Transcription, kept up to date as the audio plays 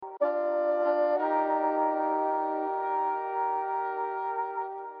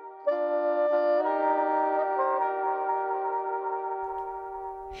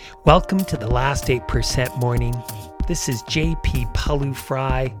Welcome to the Last 8% Morning. This is JP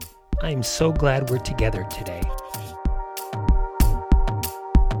Pawliw-Fry. I am so glad we're together today.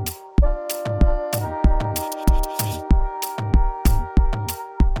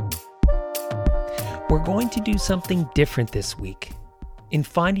 We're going to do something different this week. In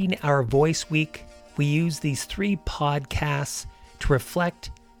Finding Our Voice Week, we use these 3 podcasts to reflect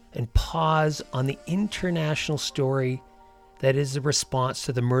and pause on the international story that is a response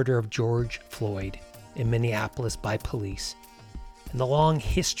to the murder of George Floyd in Minneapolis by police, and the long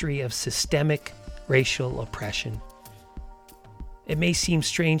history of systemic racial oppression. It may seem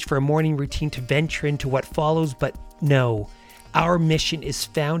strange for a morning routine to venture into what follows, but no, our mission is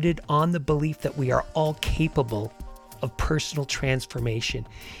founded on the belief that we are all capable of personal transformation.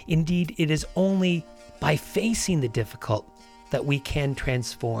 Indeed, it is only by facing the difficult that we can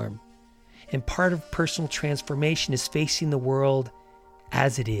transform. And part of personal transformation is facing the world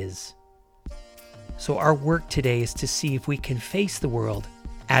as it is. So our work today is to see if we can face the world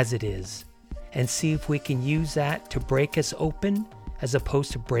as it is and see if we can use that to break us open as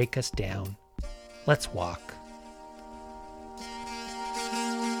opposed to break us down. Let's walk.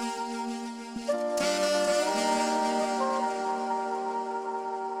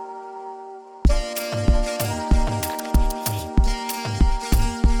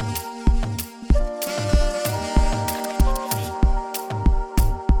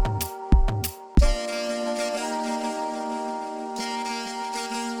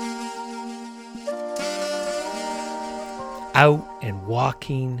 Out and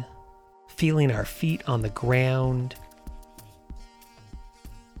walking, feeling our feet on the ground,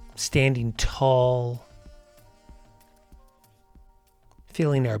 standing tall,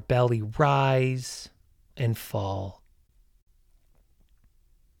 feeling our belly rise and fall.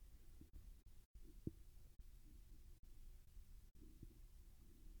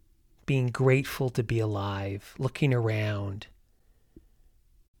 Being grateful to be alive, looking around,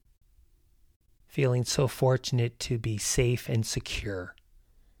 feeling so fortunate to be safe and secure.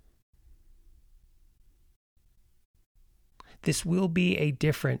 This will be a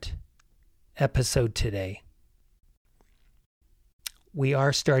different episode today. We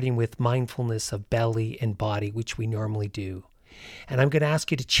are starting with mindfulness of belly and body, which we normally do. And I'm going to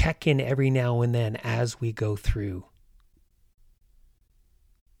ask you to check in every now and then as we go through.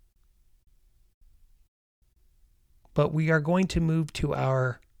 But we are going to move to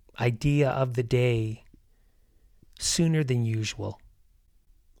our idea of the day sooner than usual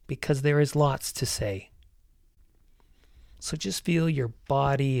because there is lots to say. So just feel your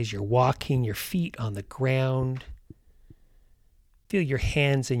body as you're walking, your feet on the ground. Feel your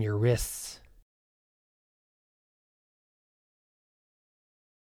hands and your wrists.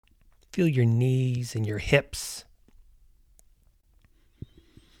 Feel your knees and your hips.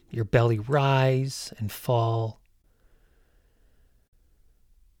 Your belly rise and fall.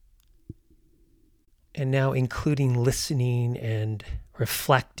 And now including listening and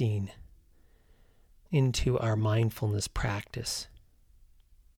reflecting into our mindfulness practice.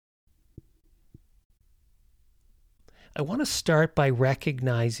 I want to start by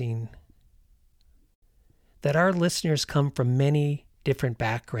recognizing that our listeners come from many different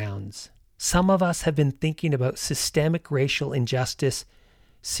backgrounds. Some of us have been thinking about systemic racial injustice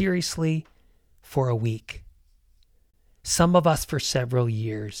seriously for a week. Some of us for several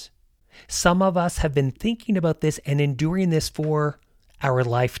years. Some of us have been thinking about this and enduring this for our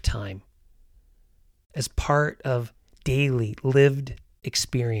lifetime as part of daily lived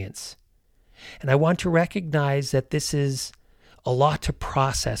experience. And I want to recognize that this is a lot to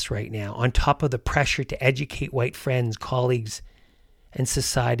process right now, on top of the pressure to educate white friends, colleagues, and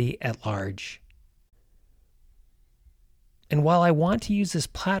society at large. And while I want to use this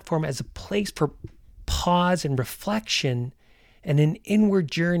platform as a place for pause and reflection and an inward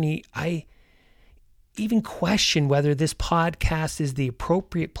journey, I even question whether this podcast is the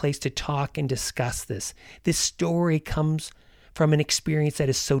appropriate place to talk and discuss this. This story comes from an experience that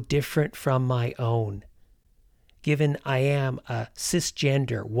is so different from my own, given I am a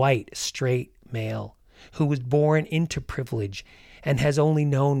cisgender, white, straight male who was born into privilege and has only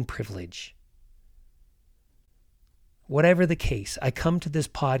known privilege. Whatever the case, I come to this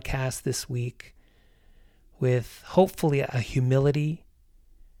podcast this week with hopefully a humility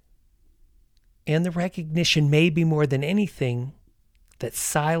and the recognition, maybe more than anything, that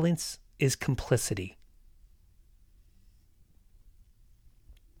silence is complicity.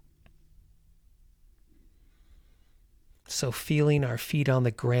 So feeling our feet on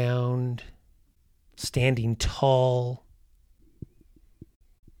the ground, standing tall,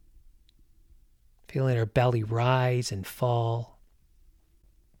 feeling our belly rise and fall.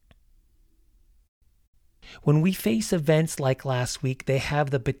 When we face events like last week, they have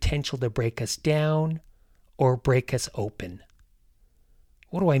the potential to break us down or break us open.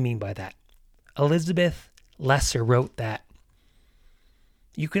 What do I mean by that? Elizabeth Lesser wrote that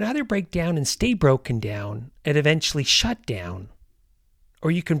you can either break down and stay broken down and eventually shut down, or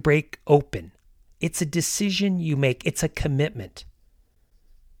you can break open. It's a decision you make. It's a commitment.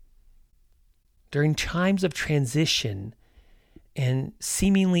 During times of transition and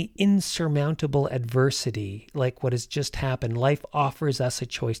seemingly insurmountable adversity, like what has just happened, life offers us a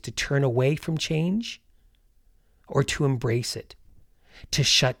choice to turn away from change or to embrace it, to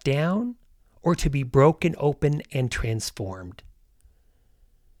shut down or to be broken open and transformed.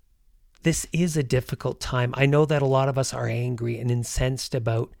 This is a difficult time. I know that a lot of us are angry and incensed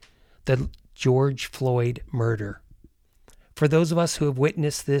about the George Floyd murder. For those of us who have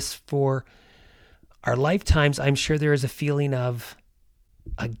witnessed this for our lifetimes, I'm sure there is a feeling of,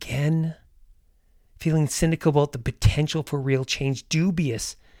 again, feeling cynical about the potential for real change,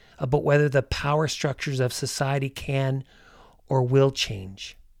 dubious about whether the power structures of society can or will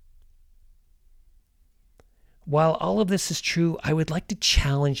change. While all of this is true, I would like to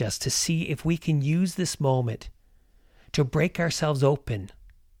challenge us to see if we can use this moment to break ourselves open,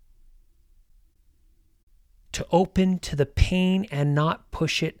 to open to the pain and not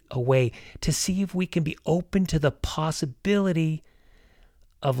push it away, to see if we can be open to the possibility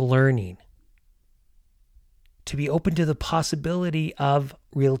of learning, to be open to the possibility of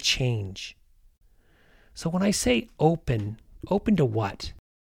real change. So when I say open to what?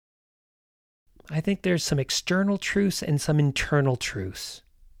 I think there's some external truths and some internal truths.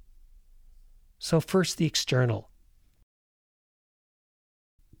 So first, the external.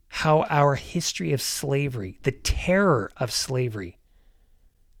 How our history of slavery, the terror of slavery,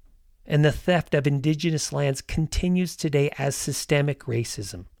 and the theft of indigenous lands continues today as systemic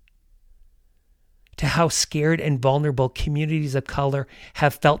racism. To how scared and vulnerable communities of color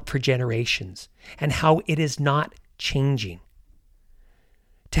have felt for generations, and how it is not changing.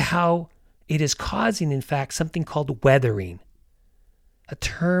 To how it is causing, in fact, something called weathering, a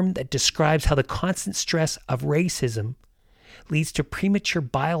term that describes how the constant stress of racism leads to premature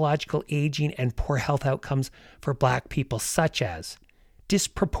biological aging and poor health outcomes for Black people, such as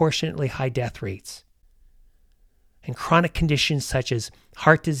disproportionately high death rates and chronic conditions such as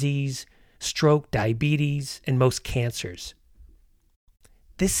heart disease, stroke, diabetes, and most cancers.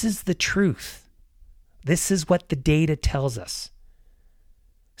 This is the truth. This is what the data tells us.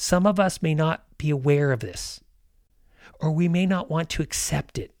 Some of us may not be aware of this, or we may not want to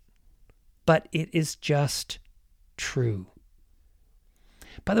accept it, but it is just true.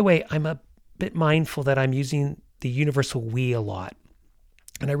 By the way, I'm a bit mindful that I'm using the universal we a lot,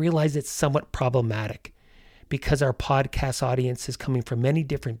 and I realize it's somewhat problematic because our podcast audience is coming from many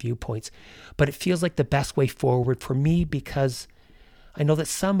different viewpoints, but it feels like the best way forward for me because I know that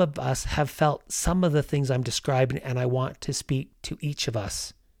some of us have felt some of the things I'm describing, and I want to speak to each of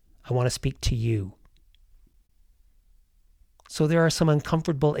us. I want to speak to you. So there are some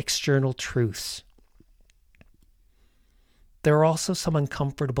uncomfortable external truths. There are also some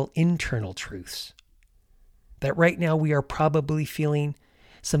uncomfortable internal truths. That right now we are probably feeling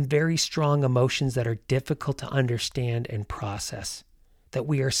some very strong emotions that are difficult to understand and process. That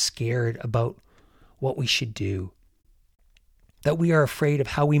we are scared about what we should do. That we are afraid of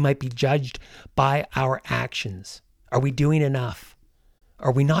how we might be judged by our actions. Are we doing enough?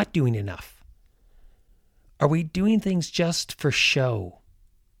 Are we not doing enough? Are we doing things just for show?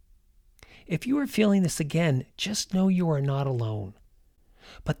 If you are feeling this again, just know you are not alone.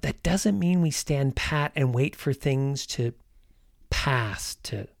 But that doesn't mean we stand pat and wait for things to pass,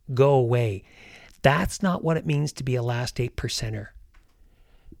 to go away. That's not what it means to be a last 8%er.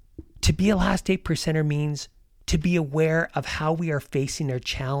 To be a last 8%er means to be aware of how we are facing our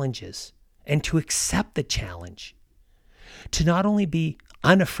challenges and to accept the challenge. To not only be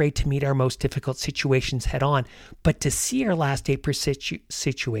unafraid to meet our most difficult situations head on, but to see our last 8%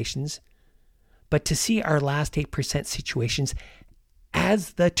 situations,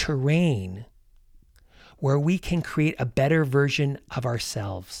 as the terrain where we can create a better version of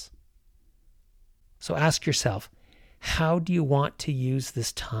ourselves. So ask yourself, how do you want to use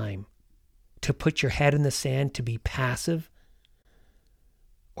this time? To put your head in the sand, to be passive?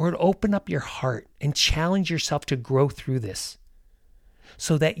 Or to open up your heart and challenge yourself to grow through this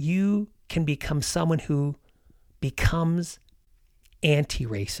so that you can become someone who becomes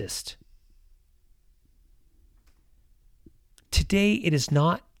anti-racist? Today, it is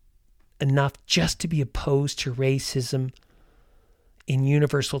not enough just to be opposed to racism in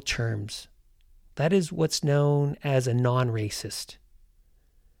universal terms. That is what's known as a non-racist.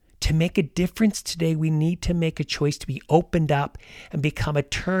 To make a difference today, we need to make a choice to be opened up and become a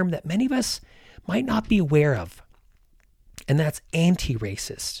term that many of us might not be aware of. And that's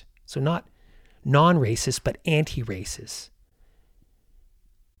anti-racist. So not non-racist, but anti-racist.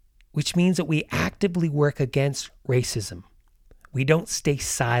 Which means that we actively work against racism. We don't stay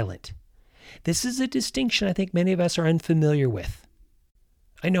silent. This is a distinction I think many of us are unfamiliar with.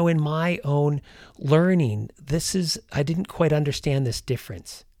 I know in my own learning, I didn't quite understand this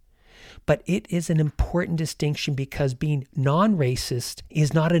difference. But it is an important distinction because being non-racist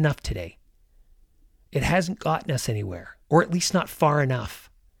is not enough today. It hasn't gotten us anywhere, or at least not far enough.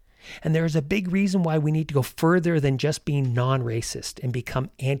 And there is a big reason why we need to go further than just being non-racist and become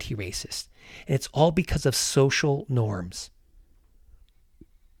anti-racist. And it's all because of social norms.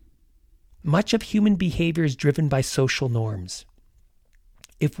 Much of human behavior is driven by social norms.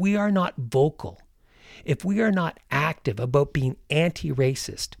 If we are not vocal, if we are not active about being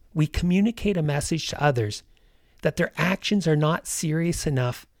anti-racist, we communicate a message to others that their actions are not serious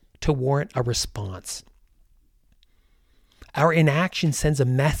enough to warrant a response. Our inaction sends a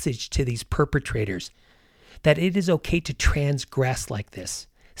message to these perpetrators that it is okay to transgress like this.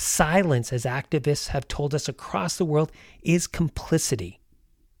 Silence, as activists have told us across the world, is complicity.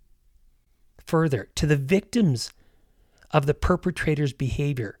 Further, to the victims of the perpetrator's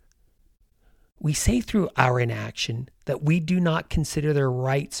behavior, we say through our inaction that we do not consider their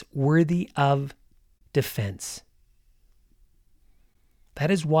rights worthy of defense. That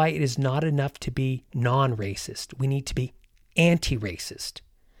is why it is not enough to be non-racist. We need to be anti-racist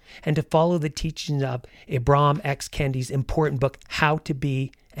and to follow the teachings of Ibram X. Kendi's important book, How to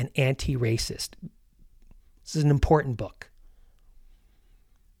Be an Anti-Racist. This is an important book.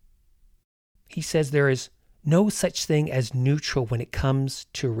 He says there is no such thing as neutral when it comes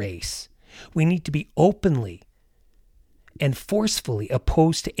to race. We need to be openly and forcefully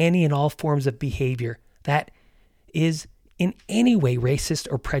opposed to any and all forms of behavior that is in any way racist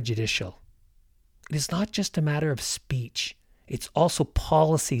or prejudicial. It is not just a matter of speech. It's also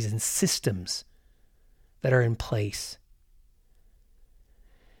policies and systems that are in place.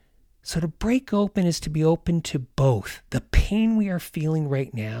 So to break open is to be open to both the pain we are feeling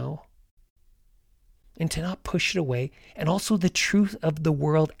right now and to not push it away, and also the truth of the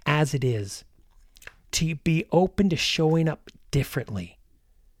world as it is. To be open to showing up differently.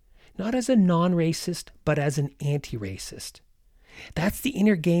 Not as a non-racist, but as an anti-racist. That's the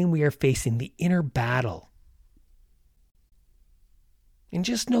inner game we are facing, the inner battle. And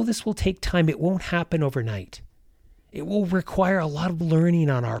just know this will take time. It won't happen overnight. It will require a lot of learning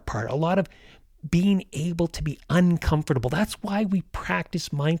on our part, a lot of being able to be uncomfortable. That's why we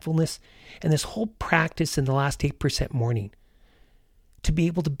practice mindfulness and this whole practice in the last 8% morning. To be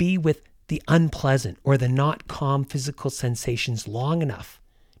able to be with the unpleasant or the not calm physical sensations long enough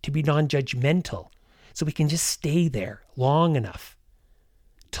to be non-judgmental, so we can just stay there long enough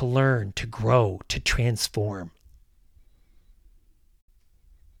to learn, to grow, to transform.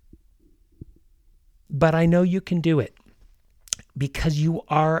 But I know you can do it because you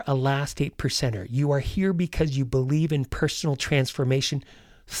are a last 8%er. You are here because you believe in personal transformation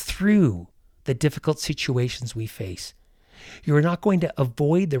through the difficult situations we face. You are not going to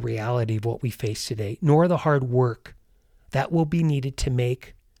avoid the reality of what we face today, nor the hard work that will be needed to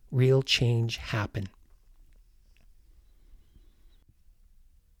make real change happen.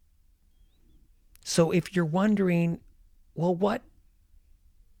 So if you're wondering, well, what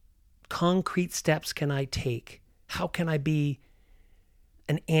concrete steps can I take? How can I be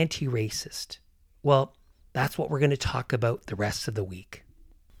an anti-racist? Well, that's what we're going to talk about the rest of the week.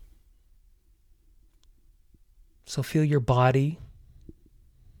 So feel your body,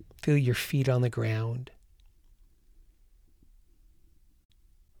 feel your feet on the ground.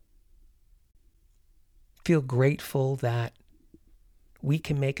 Feel grateful that we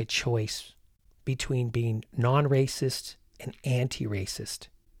can make a choice between being non-racist and anti-racist.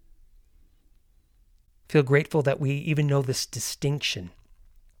 Feel grateful that we even know this distinction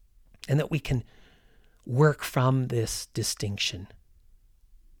and that we can work from this distinction.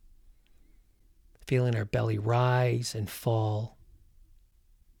 Feeling our belly rise and fall.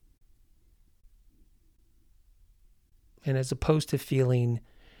 And as opposed to feeling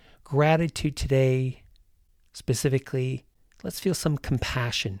gratitude today, specifically, let's feel some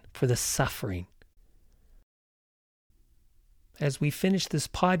compassion for the suffering. As we finish this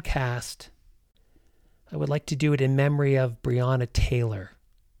podcast, I would like to do it in memory of Breonna Taylor.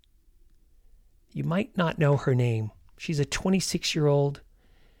 You might not know her name. She's a 26-year-old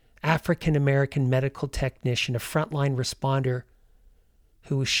African-American medical technician, a frontline responder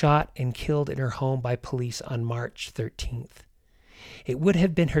who was shot and killed in her home by police on March 13th. It would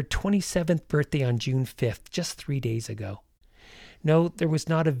have been her 27th birthday on June 5th, just 3 days ago. No, there was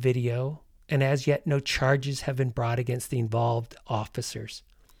not a video, and as yet no charges have been brought against the involved officers.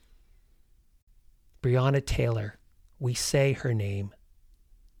 Breonna Taylor, we say her name.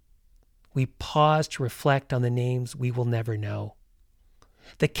 We pause to reflect on the names we will never know.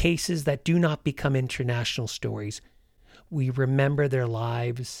 The cases that do not become international stories. We remember their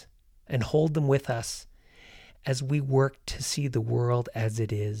lives and hold them with us as we work to see the world as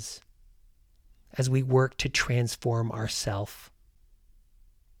it is, as we work to transform ourselves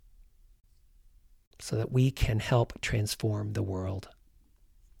so that we can help transform the world.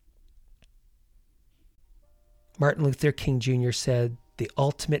 Martin Luther King Jr. said, "The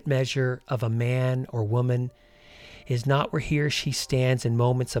ultimate measure of a man or woman is not where he or she stands in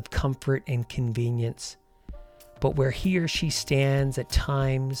moments of comfort and convenience, but where he or she stands at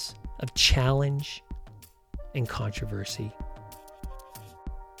times of challenge and controversy."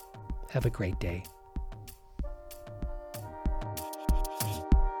 Have a great day.